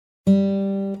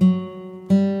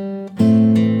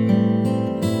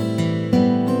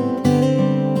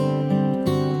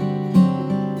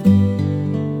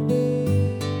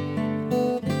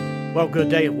good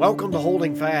day and welcome to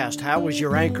Holding Fast. How is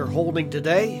your anchor holding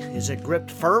today? Is it gripped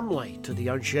firmly to the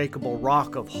unshakable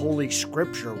rock of Holy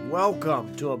Scripture?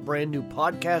 Welcome to a brand new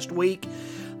podcast week.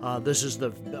 This is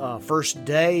the first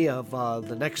day of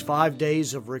the next 5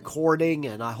 days of recording,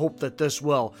 and I hope that this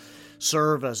will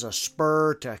serve as a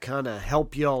spur to kind of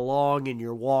help you along in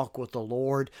your walk with the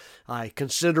Lord. I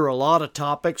consider a lot of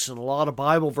topics and a lot of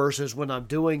Bible verses when I'm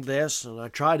doing this, and I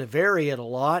try to vary it a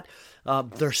lot.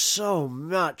 There's so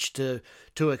much to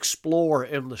explore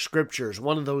in the Scriptures.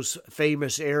 One of those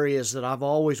famous areas that I've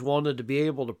always wanted to be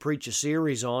able to preach a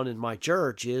series on in my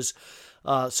church is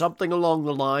something along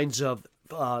the lines of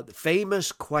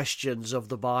famous questions of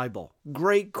the Bible,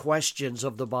 great questions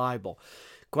of the Bible.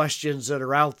 Questions that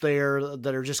are out there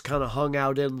that are just kind of hung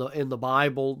out in the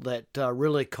Bible that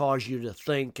really cause you to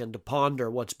think and to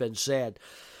ponder what's been said.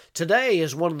 Today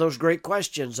is one of those great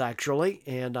questions, actually,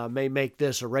 and I may make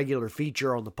this a regular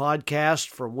feature on the podcast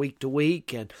from week to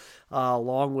week, and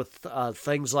along with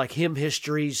things like hymn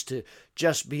histories to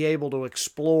just be able to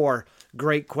explore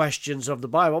great questions of the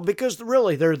Bible, because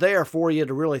really they're there for you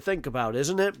to really think about,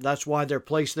 isn't it? That's why they're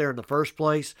placed there in the first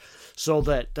place, so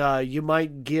that you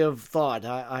might give thought.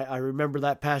 I remember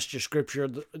that passage of Scripture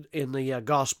in the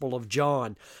Gospel of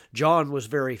John. John was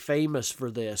very famous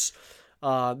for this.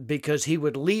 Because he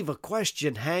would leave a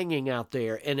question hanging out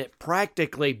there, and it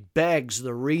practically begs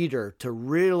the reader to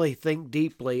really think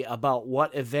deeply about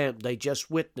what event they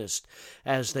just witnessed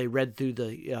as they read through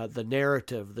the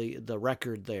narrative, the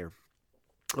record there.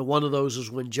 One of those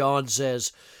is when John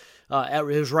says, it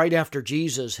was right after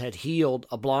Jesus had healed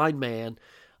a blind man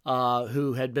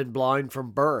who had been blind from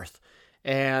birth.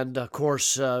 And of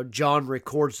course, John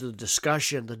records the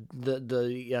discussion,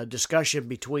 the discussion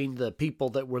between the people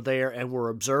that were there and were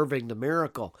observing the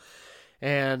miracle.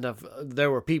 And there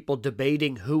were people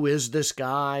debating, who is this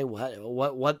guy?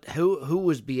 Who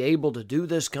would be able to do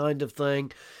this kind of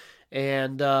thing?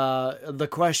 And the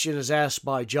question is asked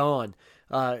by John: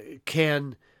 is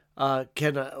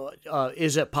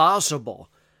it possible?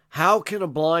 How can a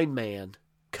blind man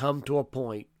come to a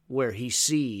point where he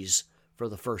sees for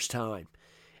the first time?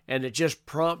 And it just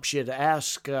prompts you to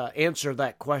answer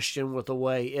that question with the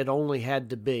way it only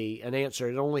had to be, an answer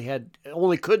it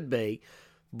only could be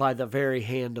by the very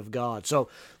hand of God. So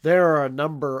there are a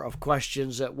number of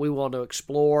questions that we want to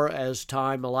explore as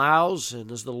time allows, and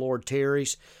as the Lord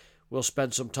tarries, we'll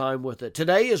spend some time with it.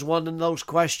 Today is one of those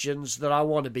questions that I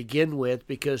want to begin with,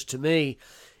 because to me,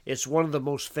 it's one of the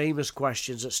most famous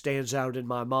questions that stands out in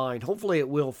my mind. Hopefully it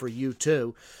will for you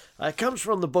too. It comes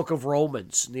from the book of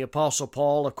Romans. And the Apostle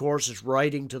Paul, of course, is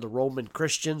writing to the Roman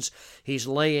Christians. He's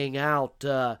laying out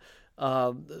the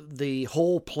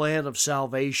whole plan of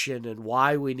salvation and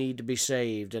why we need to be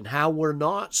saved and how we're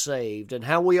not saved and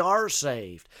how we are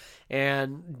saved.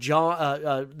 And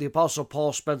the Apostle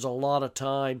Paul spends a lot of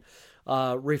time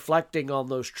reflecting on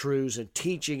those truths and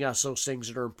teaching us those things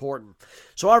that are important.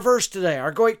 So our verse today,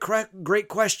 our great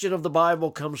question of the Bible,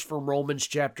 comes from Romans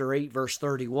chapter 8, verse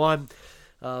 31.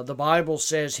 The Bible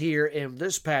says here in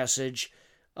this passage,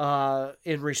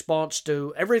 in response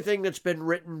to everything that's been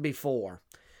written before,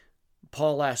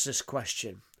 Paul asks this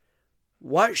question: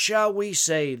 What shall we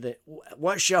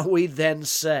then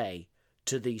say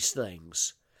to these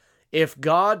things? If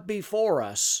God be for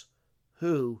us,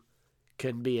 who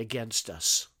can be against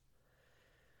us?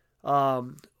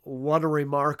 What a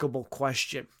remarkable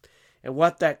question. And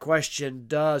what that question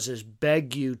does is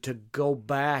beg you to go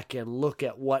back and look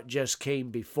at what just came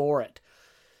before it.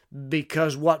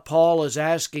 Because what Paul is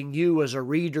asking you as a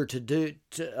reader to do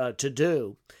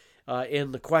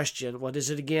in the question, what is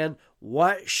it again?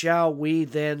 What shall we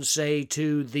then say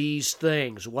to these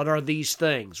things? What are these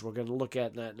things? We're going to look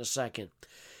at that in a second.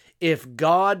 If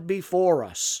God be for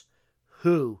us,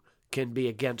 who can be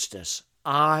against us?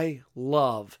 I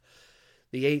love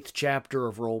the 8th chapter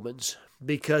of Romans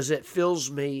because it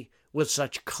fills me with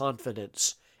such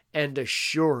confidence and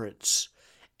assurance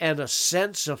and a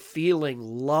sense of feeling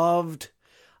loved,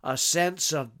 a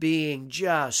sense of being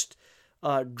just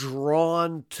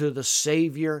drawn to the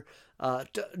Savior,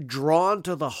 drawn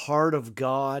to the heart of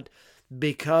God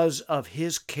because of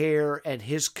His care and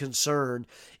His concern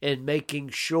in making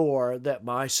sure that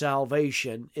my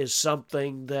salvation is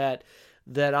something that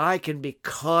I can be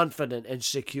confident and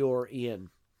secure in.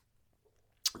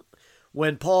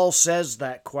 When Paul asks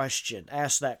that question,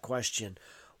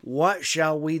 what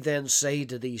shall we then say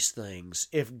to these things?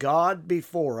 If God be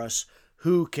for us,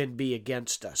 who can be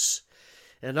against us?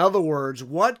 In other words,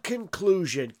 what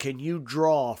conclusion can you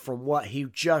draw from what he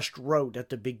just wrote at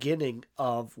the beginning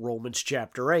of Romans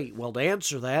chapter 8? Well, to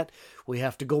answer that, we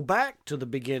have to go back to the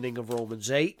beginning of Romans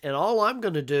 8, and all I'm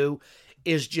going to do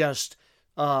is just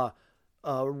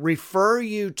refer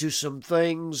you to some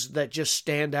things that just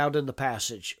stand out in the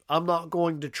passage. I'm not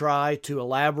going to try to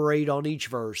elaborate on each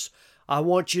verse. I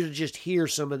want you to just hear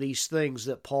some of these things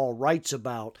that Paul writes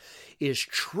about is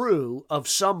true of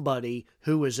somebody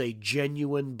who is a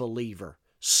genuine believer,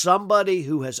 somebody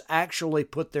who has actually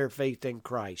put their faith in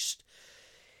Christ.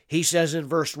 He says in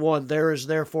verse 1, "There is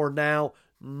therefore now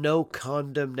no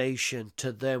condemnation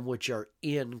to them which are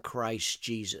in Christ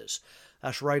Jesus."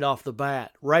 That's right off the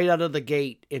bat, right out of the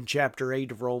gate in chapter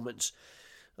 8 of Romans.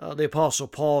 The Apostle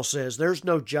Paul says, there's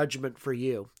no judgment for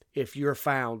you if you're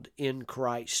found in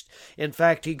Christ. In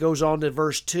fact, he goes on to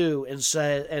verse 2 and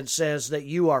says that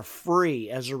you are free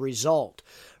as a result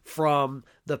from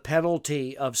the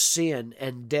penalty of sin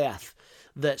and death,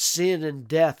 that sin and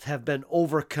death have been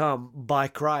overcome by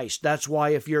Christ. That's why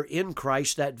if you're in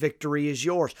Christ, that victory is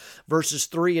yours. Verses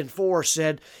 3 and 4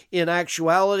 said, in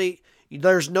actuality,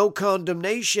 there's no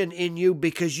condemnation in you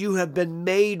because you have been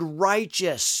made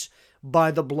righteous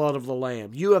by the blood of the Lamb.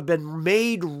 You have been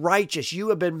made righteous. You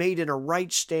have been made in a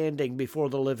right standing before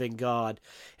the living God.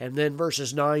 And then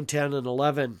verses 9, 10, and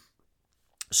 11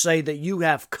 say that you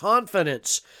have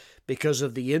confidence because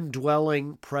of the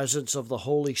indwelling presence of the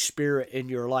Holy Spirit in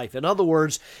your life. In other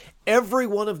words, every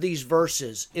one of these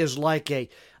verses is like a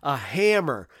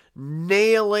hammer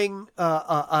nailing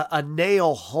a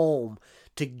nail home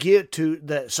to get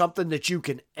to something that you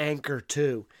can anchor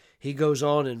to. He goes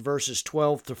on in verses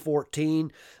 12 to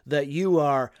 14 that you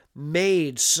are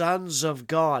made sons of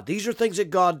God. These are things that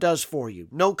God does for you.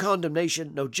 No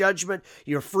condemnation, no judgment.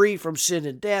 You're free from sin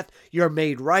and death. You're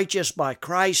made righteous by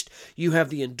Christ. You have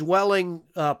the indwelling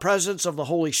presence of the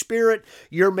Holy Spirit.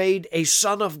 You're made a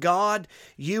son of God.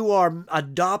 You are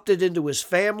adopted into His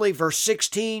family. Verse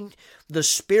 16, the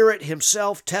Spirit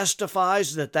Himself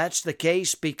testifies that that's the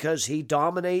case because He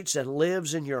dominates and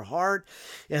lives in your heart.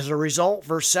 As a result,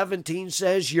 verse 17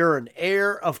 says you're an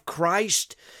heir of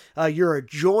Christ. You're a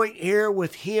joint heir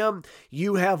with Him.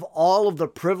 You have all of the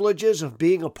privileges of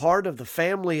being a part of the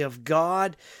family of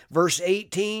God. Verse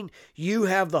 18, you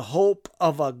have the hope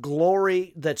of a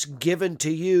glory that's given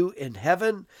to you in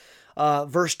heaven.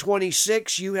 Verse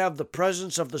 26, you have the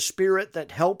presence of the Spirit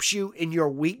that helps you in your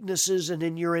weaknesses and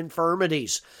in your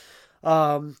infirmities,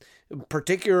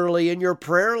 particularly in your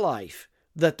prayer life.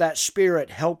 That Spirit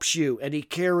helps you and He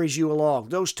carries you along.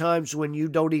 Those times when you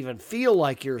don't even feel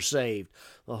like you're saved,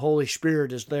 the Holy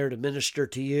Spirit is there to minister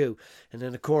to you. And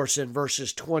then, of course, in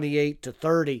verses 28 to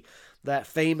 30, that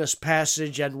famous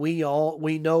passage, and we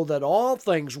know that all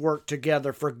things work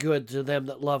together for good to them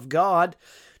that love God,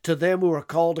 to them who are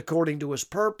called according to His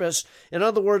purpose. In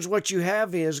other words, what you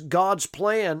have is God's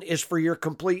plan is for your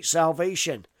complete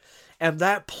salvation. And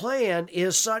that plan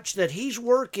is such that He's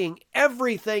working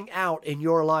everything out in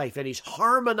your life and He's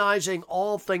harmonizing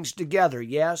all things together.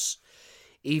 Yes,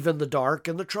 even the dark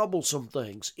and the troublesome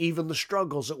things, even the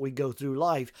struggles that we go through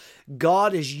life,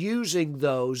 God is using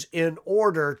those in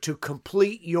order to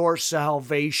complete your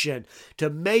salvation,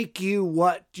 to make you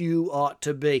what you ought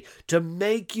to be, to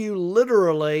make you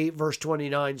literally, verse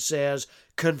 29 says,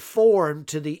 conform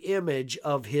to the image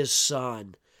of His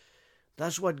Son.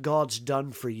 That's what God's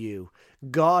done for you.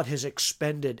 God has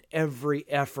expended every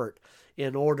effort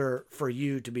in order for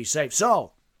you to be saved.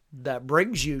 So, that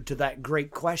brings you to that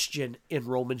great question in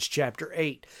Romans chapter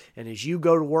 8. And as you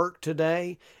go to work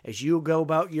today, as you go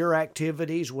about your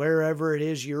activities, wherever it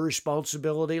is your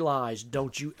responsibility lies,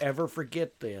 don't you ever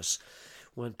forget this.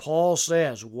 When Paul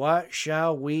says, what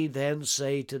shall we then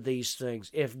say to these things?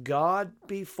 If God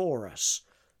be for us,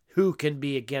 who can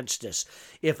be against us?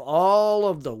 If all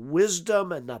of the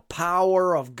wisdom and the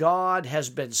power of God has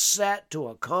been set to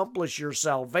accomplish your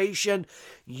salvation,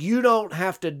 you don't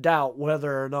have to doubt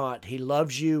whether or not He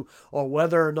loves you or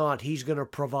whether or not He's going to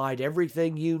provide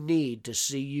everything you need to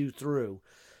see you through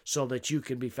so that you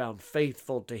can be found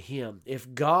faithful to Him.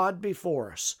 If God be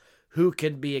for us, who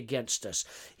can be against us?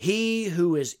 He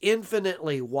who is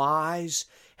infinitely wise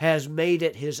has made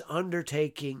it His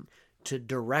undertaking to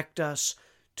direct us,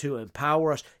 to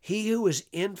empower us. He who is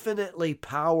infinitely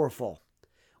powerful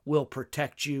will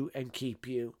protect you and keep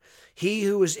you. He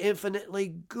who is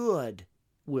infinitely good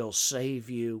will save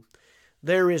you.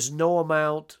 There is no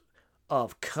amount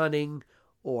of cunning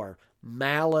or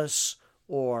malice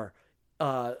or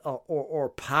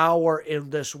power in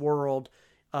this world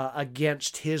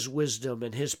against His wisdom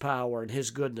and His power and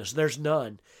His goodness. There's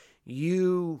none.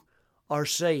 You are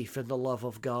safe in the love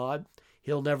of God.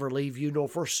 He'll never leave you nor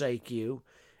forsake you.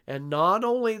 And not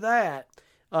only that,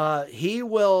 He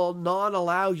will not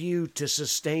allow you to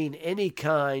sustain any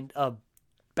kind of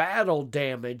battle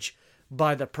damage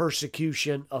by the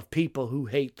persecution of people who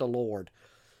hate the Lord.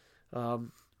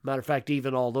 Matter of fact,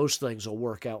 even all those things will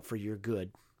work out for your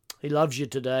good. He loves you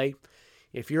today.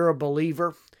 If you're a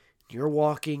believer, you're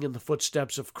walking in the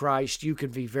footsteps of Christ, you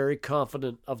can be very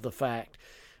confident of the fact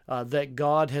that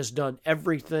God has done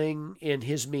everything in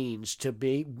His means to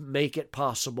make it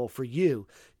possible for you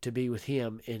to be with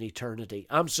Him in eternity.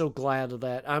 I'm so glad of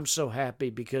that. I'm so happy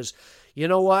because, you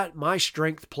know what? My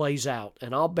strength plays out,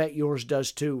 and I'll bet yours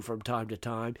does too from time to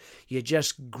time. You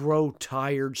just grow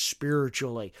tired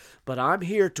spiritually. But I'm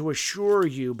here to assure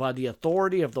you by the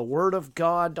authority of the Word of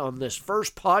God on this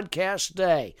first podcast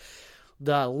day,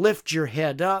 lift your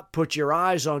head up, put your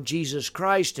eyes on Jesus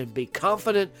Christ, and be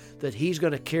confident that He's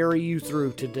going to carry you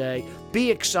through today.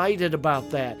 Be excited about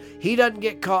that. He doesn't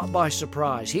get caught by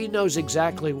surprise. He knows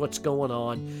exactly what's going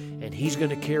on, and He's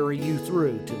going to carry you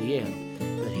through to the end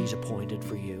that He's appointed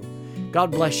for you.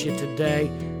 God bless you today.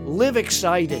 Live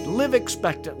excited. Live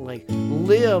expectantly.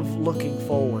 Live looking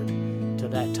forward to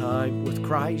that time with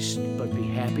Christ, but be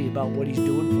happy about what He's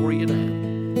doing for you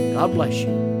now. God bless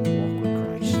you.